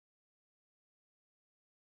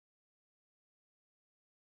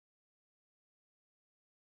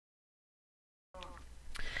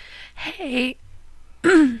Hey.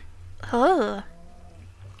 Hello.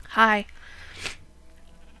 Hi.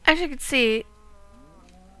 As you can see,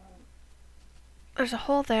 there's a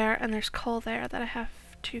hole there and there's coal there that I have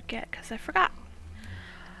to get because I forgot.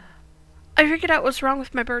 I figured out what's wrong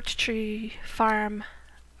with my birch tree farm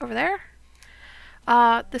over there.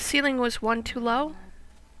 The ceiling was one too low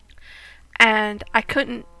and I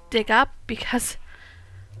couldn't dig up because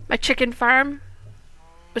my chicken farm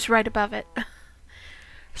was right above it.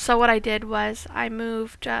 So what I did was I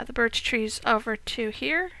moved the birch trees over to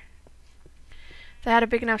here. They had a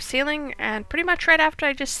big enough ceiling, and pretty much right after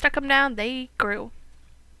I just stuck them down, they grew.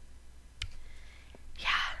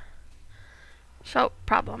 Yeah. So,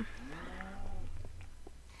 problem.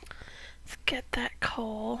 Let's get that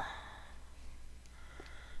coal.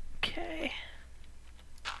 Okay.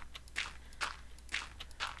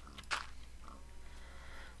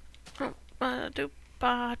 Doop.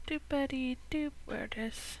 Doopity doop. Where it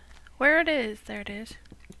is? Where it is? There it is.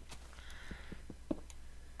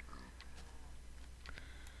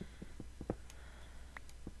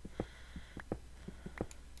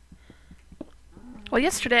 Well,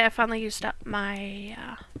 yesterday I finally used up my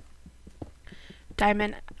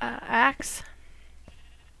diamond axe.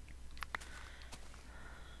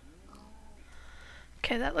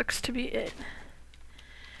 Okay, that looks to be it.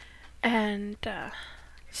 And so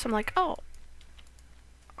I'm like, oh.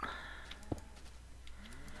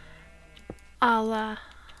 I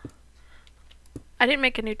didn't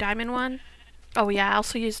make a new diamond one. Oh yeah, I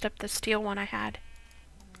also used up the steel one I had.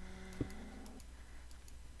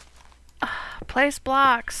 Place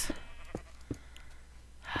blocks.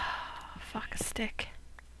 Fuck, a stick.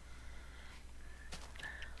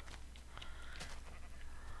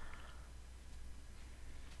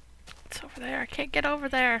 It's over there. I can't get over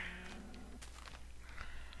there.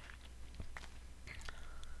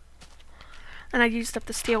 And I used up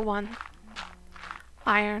the steel one.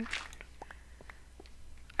 Iron.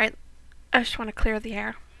 Alright, I just want to clear the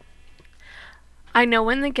air. I know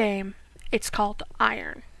in the game it's called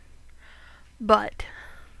iron. But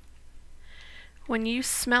when you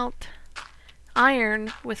smelt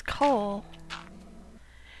iron with coal,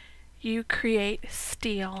 you create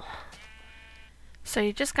steel. So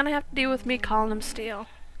you're just gonna have to deal with me calling them steel.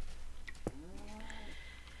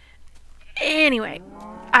 Anyway,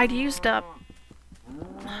 I'd used up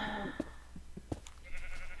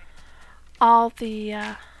all the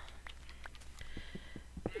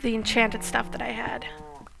enchanted stuff that I had.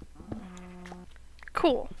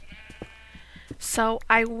 Cool. So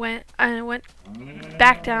I went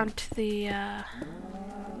back down to the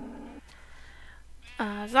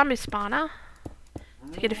zombie spawner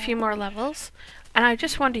to get a few more levels, and I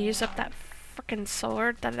just wanted to use up that frickin'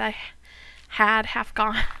 sword that I had half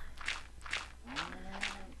gone.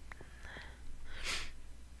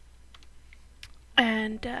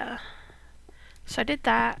 And so I did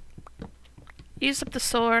that. Used up the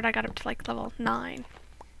sword. I got up to like level 9.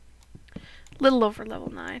 Little over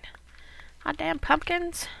level 9. Ah, damn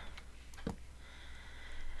pumpkins.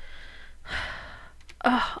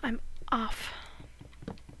 Oh, I'm off.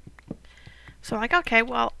 So I'm like, okay,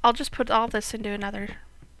 well, I'll just put all this into another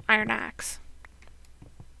iron axe.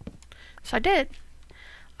 So I did.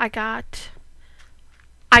 I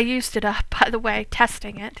used it up, by the way,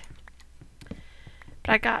 testing it.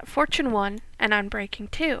 But I got Fortune 1 and Unbreaking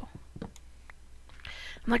 2. I'm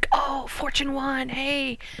like, oh, Fortune 1,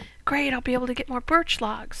 hey, great, I'll be able to get more birch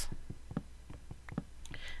logs.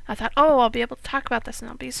 I thought, oh, I'll be able to talk about this and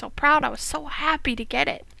I'll be so proud. I was so happy to get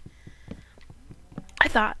it. I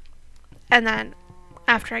thought. And then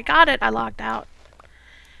after I got it, I logged out.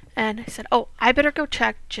 And I said, oh, I better go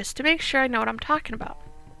check just to make sure I know what I'm talking about.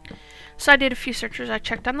 So I did a few searches. I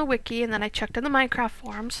checked on the wiki and then I checked on the Minecraft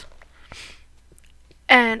forums.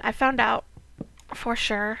 And I found out for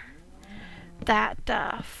sure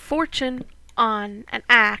that fortune on an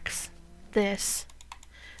axe, this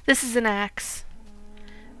is an axe.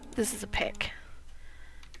 This is a pick.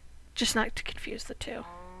 Just not to confuse the two.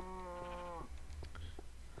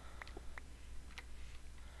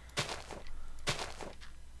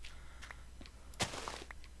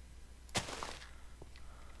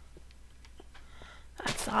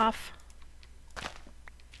 That's off.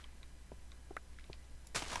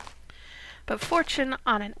 But fortune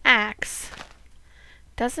on an axe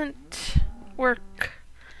doesn't work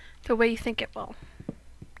the way you think it will.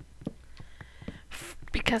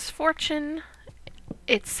 Because fortune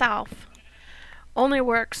itself only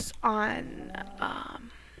works on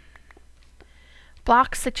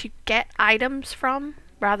blocks that you get items from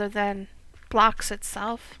rather than blocks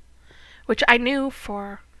itself, which I knew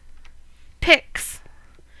for picks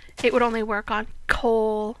it would only work on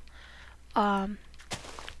coal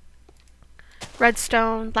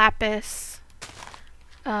redstone, lapis,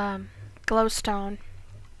 glowstone,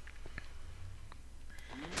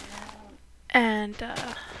 and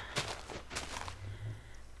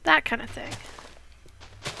that kind of thing.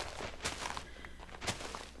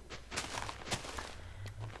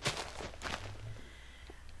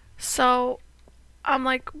 So I'm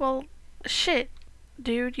like, well, shit,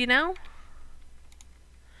 dude, you know?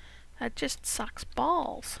 That just sucks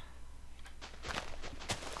balls.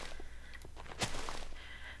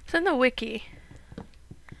 So in the wiki,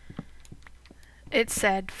 it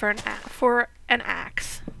said for an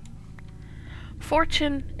axe,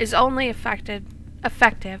 fortune is only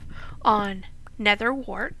effective on nether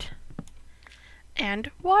wart and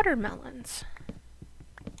watermelons.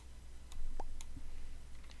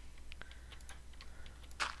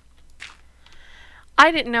 I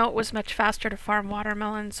didn't know it was much faster to farm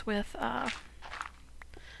watermelons with an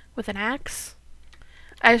axe.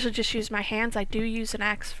 I usually just use my hands. I do use an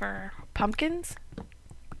axe for pumpkins.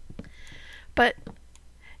 But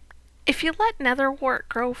if you let nether wart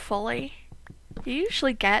grow fully, you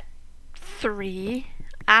usually get 3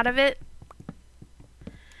 out of it.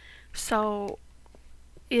 So,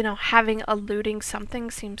 you know, having a looting something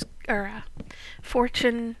seems, or a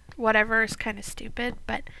fortune whatever is kind of stupid,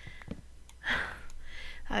 but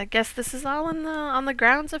I guess this is all on the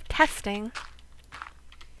grounds of testing.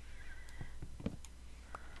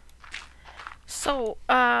 So,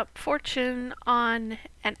 fortune on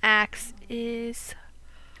an axe is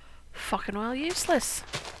fucking well useless.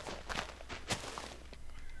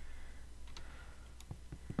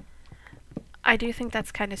 I do think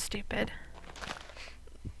that's kind of stupid.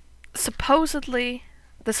 Supposedly,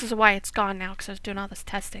 this is why it's gone now, because I was doing all this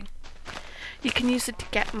testing. You can use it to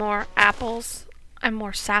get more apples and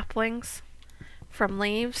more saplings from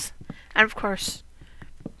leaves. And of course,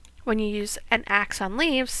 when you use an axe on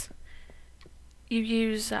leaves, you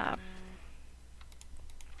use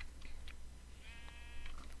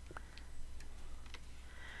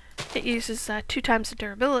it uses 2 times the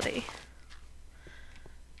durability.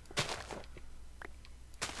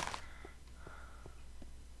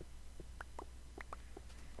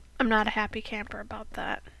 I'm not a happy camper about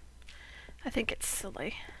that. I think it's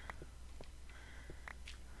silly.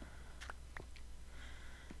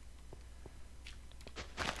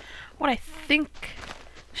 What I think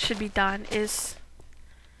should be done is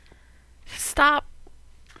stop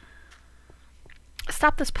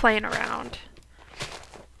this playing around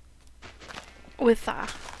with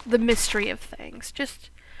the mystery of things. Just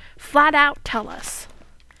flat out tell us,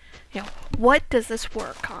 you know, what does this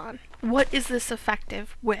work on? What is this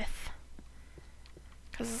effective with?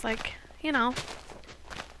 Because it's like, you know,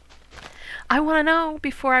 I want to know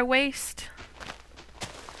before I waste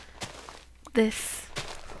this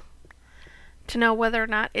to know whether or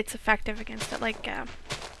not it's effective against it. Like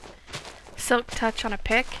silk touch on a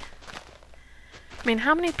pick. I mean,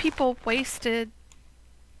 how many people wasted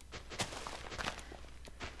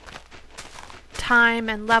time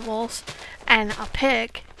and levels and a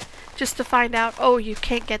pick just to find out, oh, you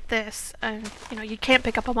can't get this, and you know, you can't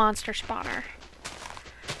pick up a monster spawner.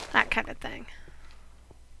 That kind of thing.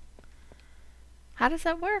 How does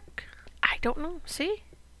that work? I don't know. See?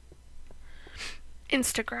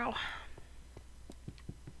 Instagrow.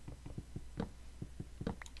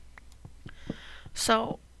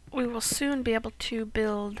 So we will soon be able to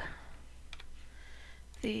build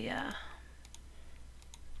the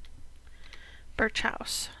birch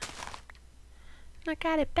house. I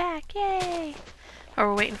got it back, yay! Or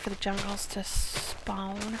we're waiting for the jungles to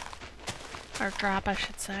spawn. Or drop, I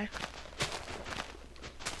should say.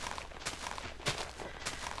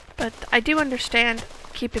 But I do understand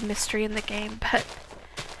keeping mystery in the game, but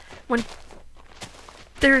when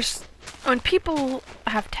people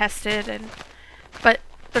have tested but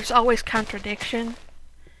there's always contradiction,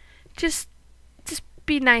 just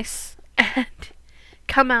be nice and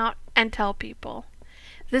come out and tell people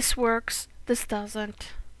this works, this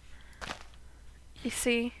doesn't. You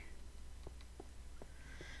see?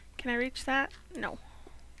 Can I reach that? No.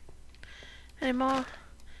 Any more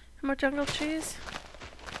jungle trees?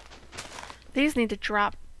 These need to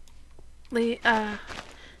drop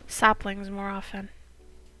saplings more often.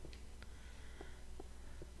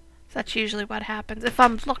 That's usually what happens. If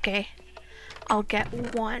I'm lucky, I'll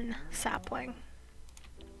get 1 sapling.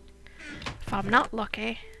 If I'm not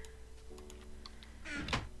lucky,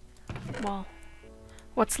 well,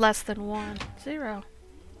 what's less than 1? 0.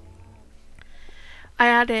 I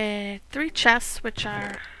added 3 chests, which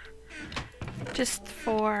are just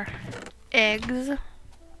for eggs. And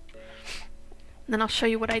then I'll show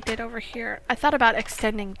you what I did over here. I thought about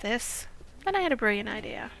extending this Then I had a brilliant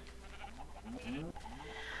idea.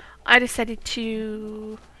 I decided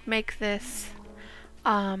to make this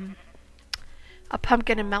a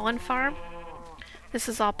pumpkin and melon farm. This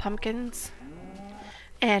is all pumpkins.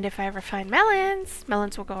 And if I ever find melons,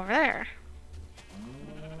 melons will go over there.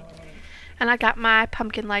 And I got my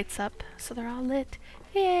pumpkin lights up, so they're all lit.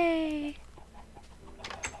 Yay!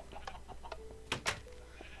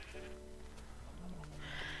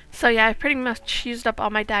 So yeah, I pretty much used up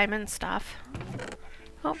all my diamond stuff.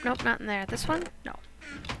 Oh, nope, not in there. This one? No.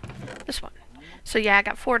 This one. So yeah, I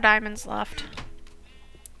got 4 diamonds left.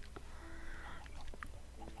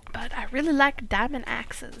 But I really like diamond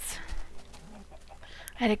axes.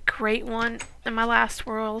 I had a great one in my last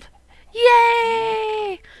world.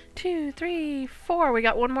 Yay! 2, 3, 4. We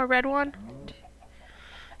got one more red one.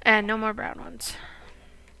 And no more brown ones.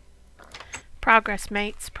 Progress,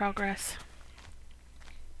 mates. Progress.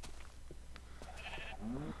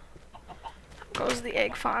 Goes the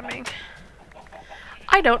egg farming.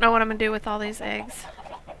 I don't know what I'm gonna do with all these eggs.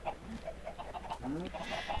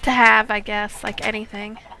 To have, I guess, like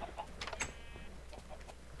anything.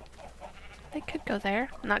 They could go there.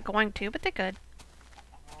 I'm not going to, but they could.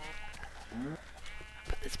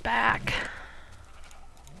 Put this back.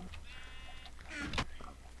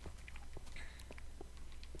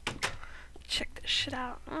 Check this shit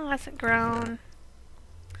out. Oh, it hasn't grown.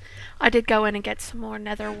 I did go in and get some more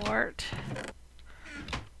nether wart.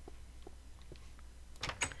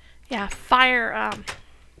 Yeah, fire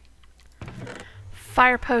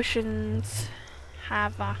potions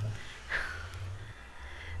have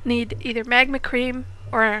need either magma cream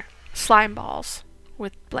or slime balls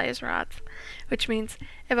with blaze rods, which means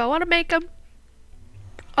if I want to make them,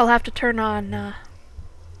 I'll have to turn on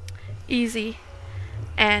easy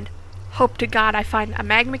and hope to God I find a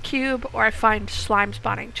magma cube or I find slime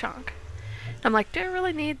spawning chunk. I'm like, do I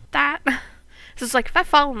really need that? So it's like, if I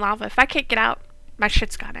fall in lava, if I can't get out, my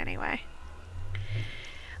shit's gone anyway.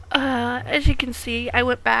 As you can see, I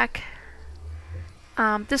went back.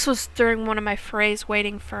 This was during one of my frays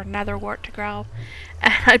waiting for nether wart to grow.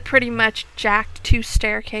 And I pretty much jacked 2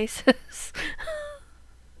 staircases.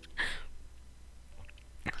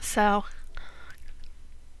 So,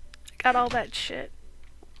 got all that shit.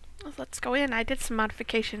 Let's go in. I did some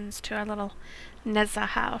modifications to our little Neza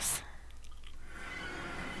house.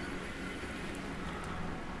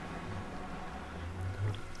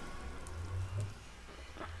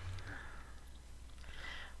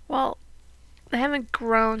 Well, they haven't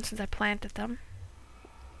grown since I planted them.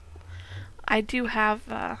 I do have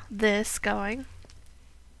this going.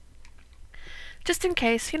 Just in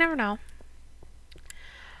case, you never know.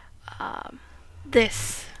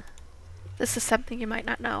 This is something you might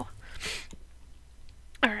not know.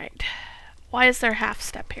 Alright. Why is there a half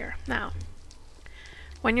step here? Now,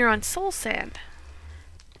 when you're on soul sand,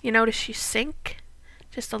 you notice you sink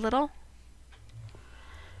just a little.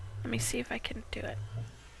 Let me see if I can do it.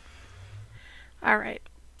 Alright,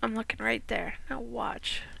 I'm looking right there. Now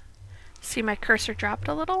watch. See my cursor dropped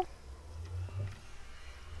a little?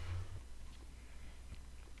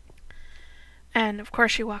 And of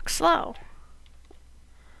course you walk slow.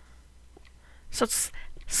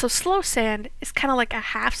 So slow sand is kind of like a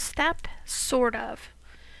half step, sort of,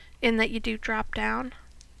 in that you do drop down.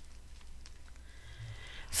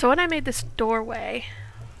 So when I made this doorway,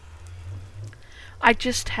 I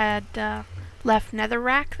just had left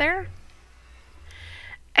netherrack there.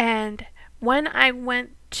 And when I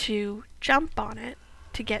went to jump on it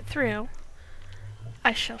to get through,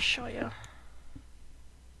 I shall show you.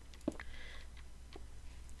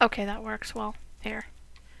 Okay, that works well. Here.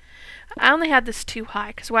 I only had this 2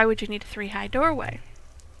 high, because why would you need a 3 high doorway?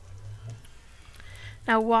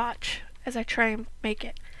 Now watch as I try and make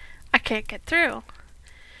it. I can't get through,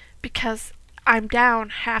 because I'm down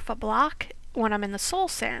half a block when I'm in the soul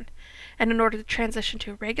sand. And in order to transition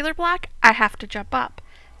to a regular block, I have to jump up.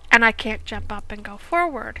 And I can't jump up and go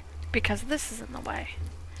forward because this is in the way.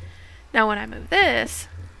 Now when I move this,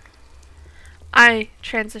 I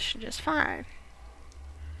transition just fine.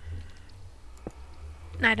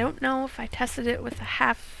 And I don't know if I tested it with the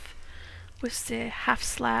half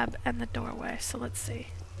slab and the doorway. So let's see.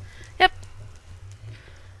 Yep.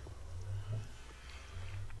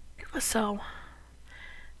 So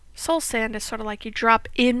soul sand is sort of like you drop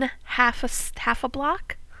in half a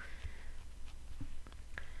block.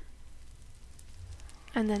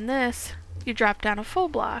 And then this, you drop down a full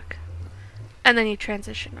block. And then you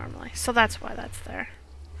transition normally. So that's why that's there.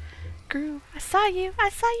 Groove, I saw you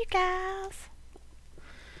guys.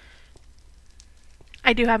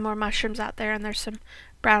 I do have more mushrooms out there, and there's some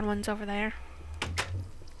brown ones over there.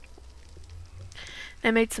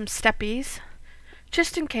 I made some steppies,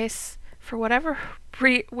 just in case, for whatever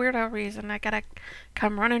weirdo reason, I gotta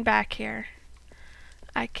come running back here.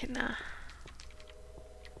 I can,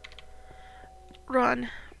 run.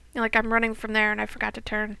 Like, I'm running from there and I forgot to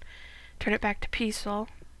turn it back to peaceful.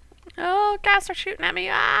 Oh, gas are shooting at me.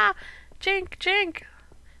 Ah! Jink, jink.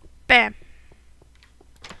 Bam.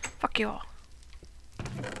 Fuck you all.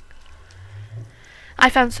 I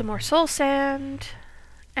found some more soul sand,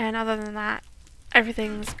 and other than that,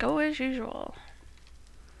 everything's go as usual.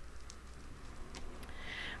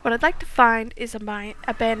 What I'd like to find is a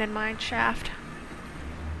abandoned mine shaft.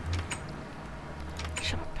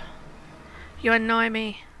 Shut up. You annoy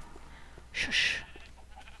me. Shush.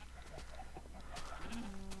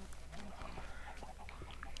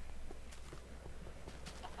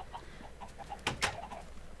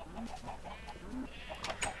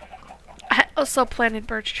 I also planted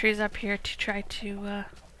birch trees up here to try to,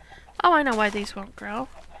 oh, I know why these won't grow.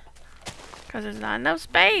 Because there's not enough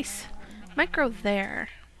space. Might grow there.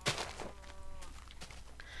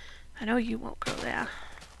 I know you won't grow there.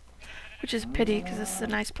 Which is a pity, because this is a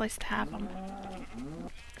nice place to have them.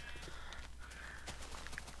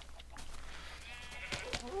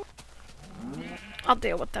 I'll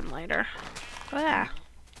deal with them later. Oh, yeah.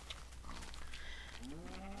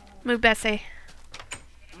 Move, Bessie.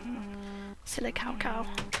 Silly cow.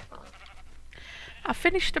 I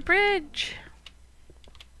finished the bridge.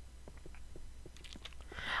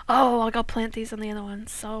 Oh, I'll go plant these on the other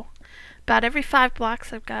ones. So, about every 5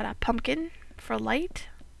 blocks, I've got a pumpkin for light.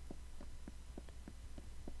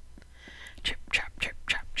 Chirp, chirp, chirp,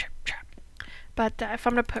 chirp, chirp, chirp. But if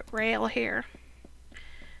I'm going to put rail here,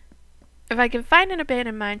 if I can find an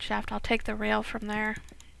abandoned mine shaft, I'll take the rail from there.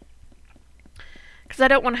 Because I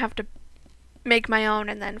don't want to have to make my own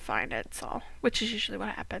and then find it, so, which is usually what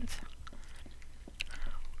happens.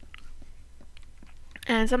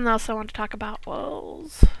 And something else I want to talk about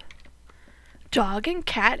was dog and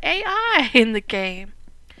cat AI in the game.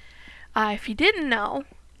 If you didn't know,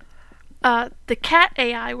 the cat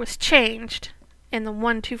AI was changed in the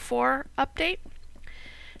 1.2.4 update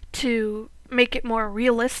to make it more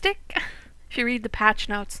realistic. If you read the patch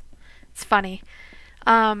notes, it's funny.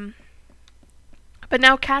 But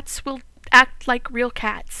now cats will act like real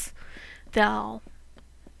cats. You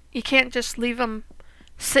can't just leave them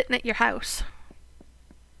sitting at your house.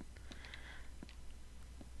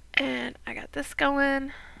 And I got this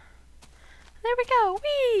going. There we go.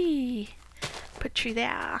 Whee! Put tree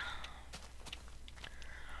there.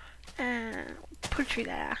 And put tree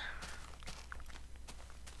there.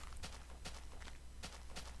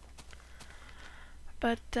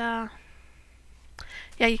 But, yeah,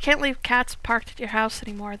 you can't leave cats parked at your house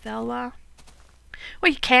anymore. They'll, well,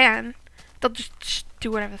 you can. They'll just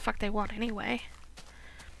do whatever the fuck they want anyway.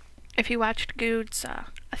 If you watched Good's,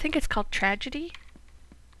 I think it's called Tragedy.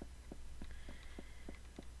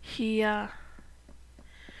 He,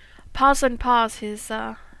 Pause and Pause,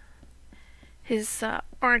 his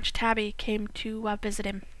orange tabby came to, visit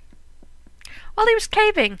him while he was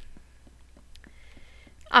caving.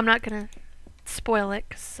 I'm not gonna spoil it,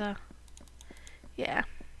 cause, yeah.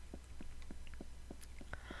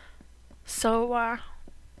 So,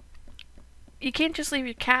 you can't just leave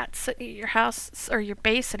your cat sitting at your house or your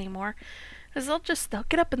base anymore, because they'll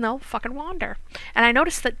get up and they'll fucking wander. And I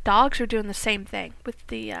noticed that dogs are doing the same thing with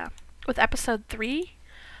the, with episode 3,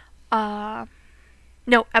 no,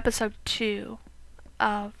 episode 2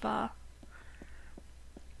 of,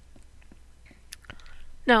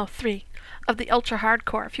 no, 3 of the Ultra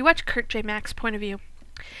Hardcore. If you watch Kurt J. Max's point of view,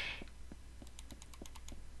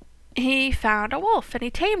 he found a wolf and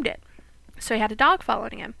he tamed it. So he had a dog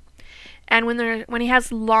following him. And when he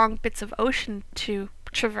has long bits of ocean to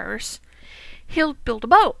traverse, he'll build a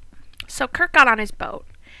boat. So Kurt got on his boat,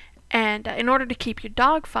 and in order to keep your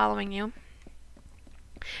dog following you,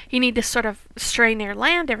 you need to sort of stray near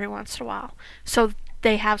land every once in a while, so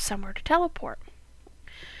they have somewhere to teleport.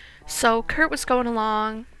 So Kurt was going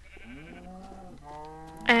along,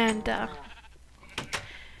 and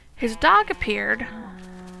his dog appeared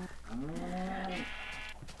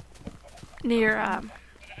near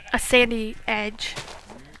a sandy edge.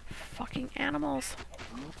 Fucking animals.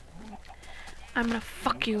 I'm gonna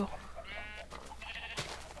fuck you.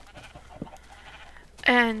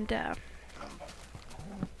 And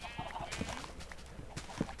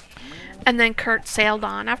then Kurt sailed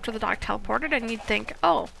on after the dog teleported, and you'd think,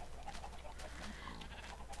 oh,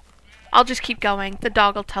 I'll just keep going. The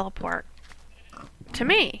dog will teleport to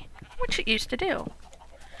me, which it used to do.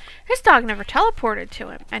 His dog never teleported to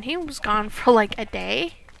him, and he was gone for like a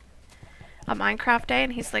day. A Minecraft day,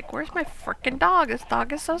 and he's like, where's my frickin' dog? This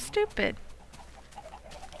dog is so stupid.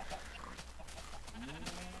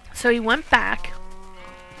 So he went back,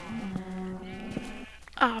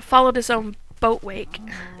 followed his own boat wake,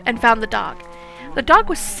 and found the dog. The dog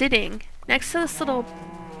was sitting next to this little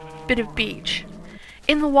bit of beach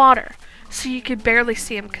in the water, so you could barely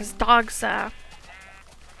see him because dogs have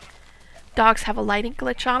a lighting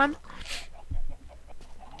glitch on them.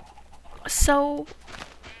 So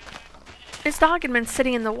his dog had been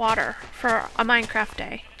sitting in the water for a Minecraft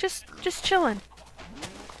day, just chilling.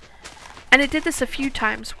 And it did this a few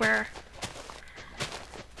times where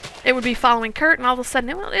it would be following Kurt and all of a sudden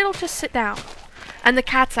it'll just sit down. And the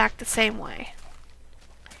cats act the same way.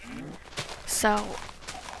 So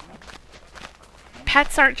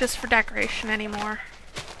pets aren't just for decoration anymore.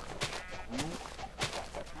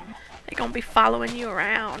 They're gonna be following you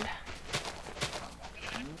around.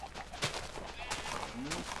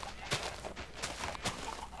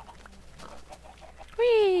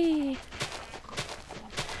 Whee!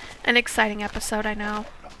 An exciting episode, I know.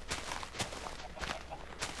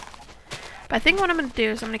 But I think what I'm going to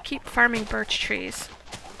do is I'm going to keep farming birch trees.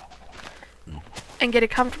 And get a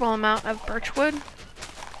comfortable amount of birch wood.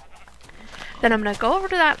 Then I'm going to go over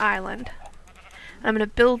to that island. And I'm going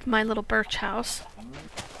to build my little birch house.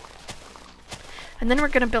 And then we're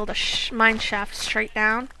going to build a mine shaft straight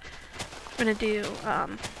down. I'm going to do,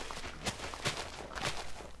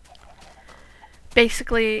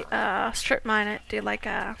 basically, strip mine it, do like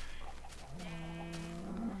a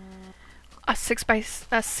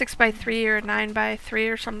 6x3 or a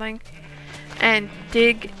 9x3 or something, and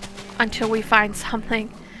dig until we find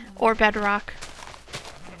something, or bedrock.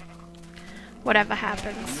 Whatever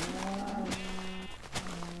happens.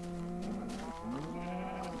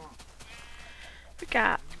 We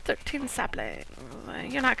got 13 saplings.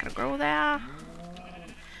 You're not gonna grow there.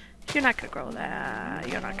 You're not gonna grow there.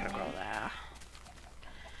 You're not gonna grow there.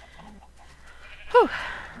 Whew.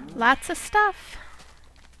 Lots of stuff.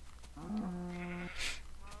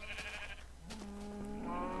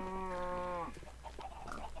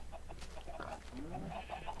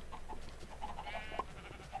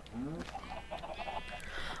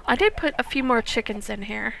 I did put a few more chickens in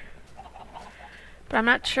here, but I'm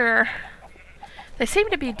not sure. They seem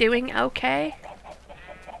to be doing okay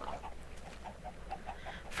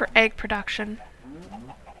for egg production,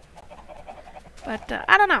 but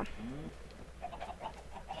I don't know.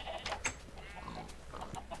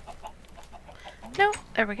 No,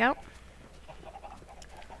 there we go.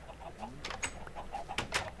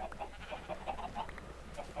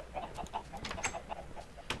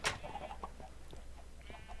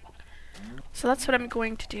 So that's what I'm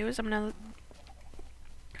going to do, is I'm going to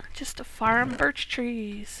just farm birch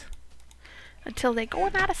trees until they go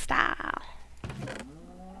out of style.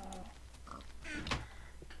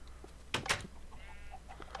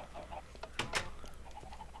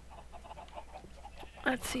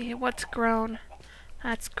 Let's see, what's grown?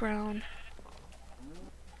 That's grown.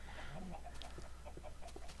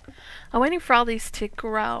 I'm waiting for all these to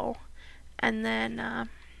grow, and then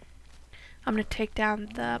I'm going to take down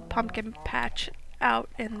the pumpkin patch out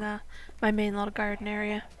in my main little garden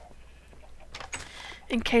area.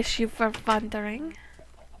 In case you were wondering.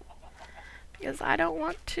 Because I don't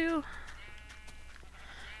want to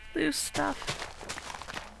lose stuff.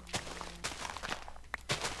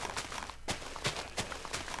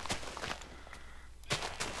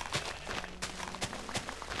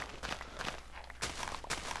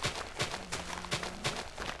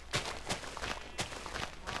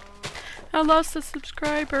 I lost a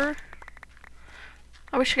subscriber.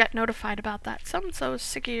 I wish I got notified about that. Someone's so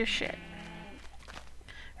sick of your shit.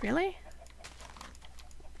 Really?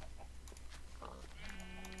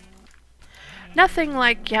 Nothing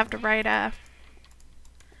like you have to write an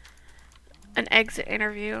exit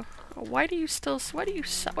interview. Why do your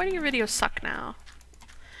videos suck now?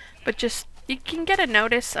 But just, you can get a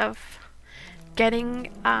notice of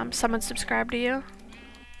getting someone subscribed to you.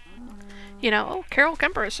 You know, oh,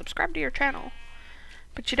 carrollkuemper is subscribed to your channel.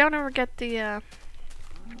 But you don't ever get the,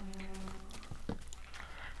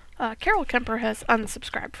 carrollkuemper has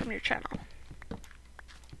unsubscribed from your channel.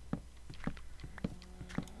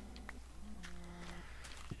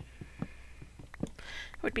 It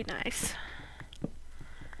would be nice.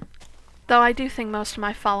 Though I do think most of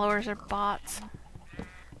my followers are bots.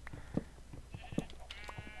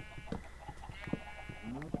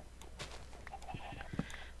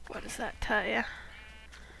 What does that tell you?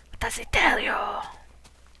 What does it tell you?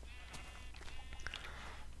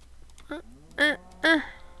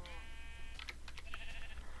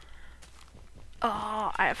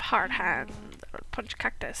 Oh, I have hard hands. I would punch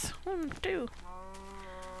cactus. 1, 2.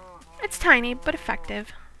 It's tiny, but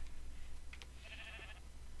effective.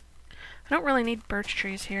 don't really need birch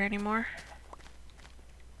trees here anymore.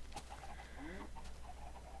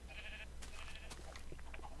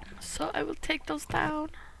 So I will take those down.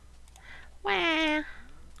 Wah!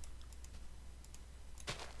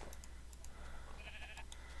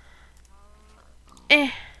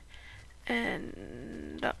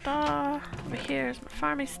 And over here is my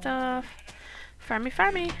farmy stuff.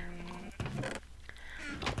 Farmy.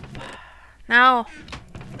 Now,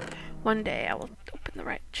 one day I will open the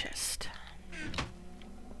right chest.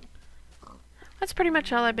 That's pretty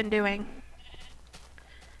much all I've been doing.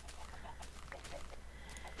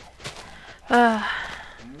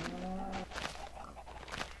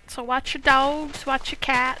 So watch your dogs, watch your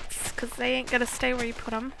cats, because they ain't gonna stay where you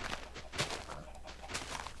put them.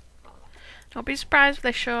 Don't be surprised if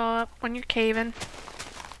they show up when you're caving.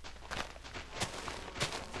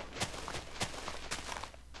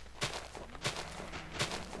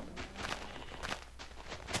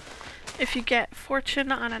 If you get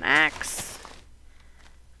fortune on an axe,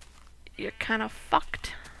 you're kind of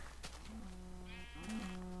fucked.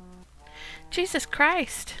 Jesus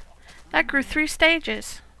Christ. That grew 3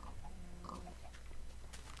 stages.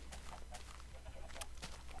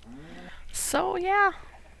 So, yeah.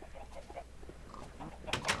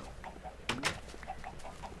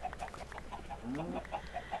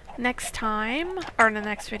 Next time, or in the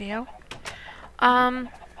next video,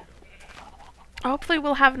 hopefully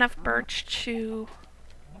we'll have enough birch to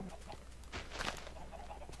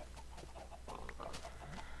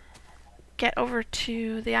get over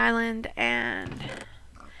to the island and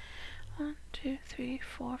 1, 2, 3,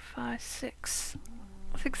 4, 5, 6.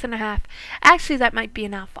 6.5. Actually, that might be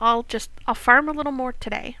enough. I'll farm a little more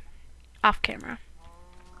today, off camera.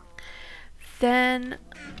 Then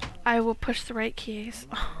I will push the right keys.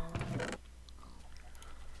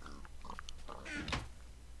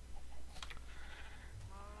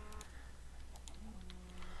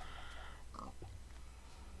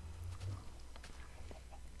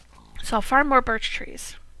 So I'll farm more birch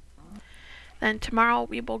trees. Then tomorrow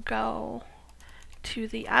we will go to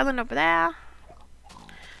the island over there,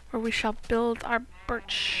 where we shall build our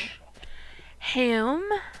birch home,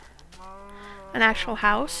 an actual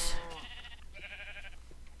house.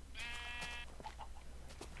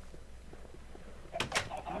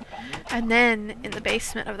 And then in the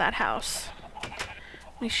basement of that house,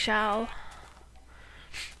 we shall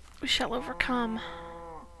overcome.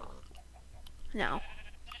 No.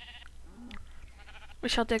 We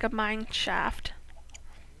shall dig a mine shaft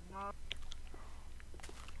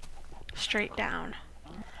straight down.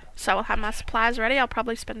 So I'll have my supplies ready. I'll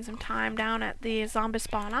probably spend some time down at the zombie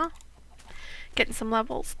spawner, getting some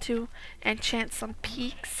levels to enchant some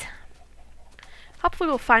peaks. Hopefully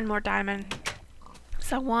we'll find more diamond.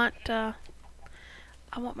 So I want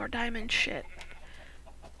more diamond shit.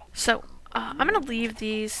 So I'm gonna leave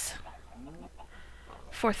these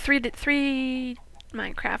for 3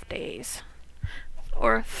 Minecraft days,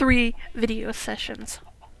 or 3 video sessions,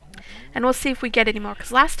 and we'll see if we get any more,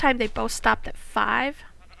 because last time they both stopped at 5.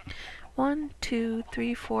 1, 2,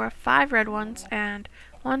 3, 4, 5 red ones, and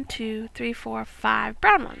 1, 2, 3, 4, 5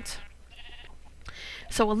 brown ones.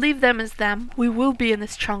 So we'll leave them as them. We will be in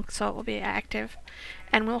this chunk, so it will be active,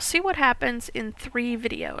 and we'll see what happens in 3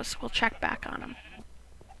 videos. We'll check back on them.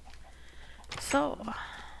 So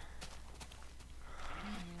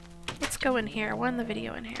let's go in here. We'll end the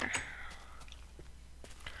video in here.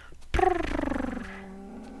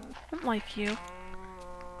 I don't like you.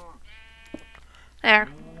 There.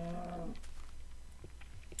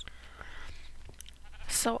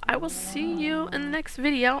 So I will see you in the next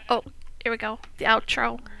video. Oh, here we go. The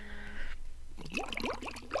outro.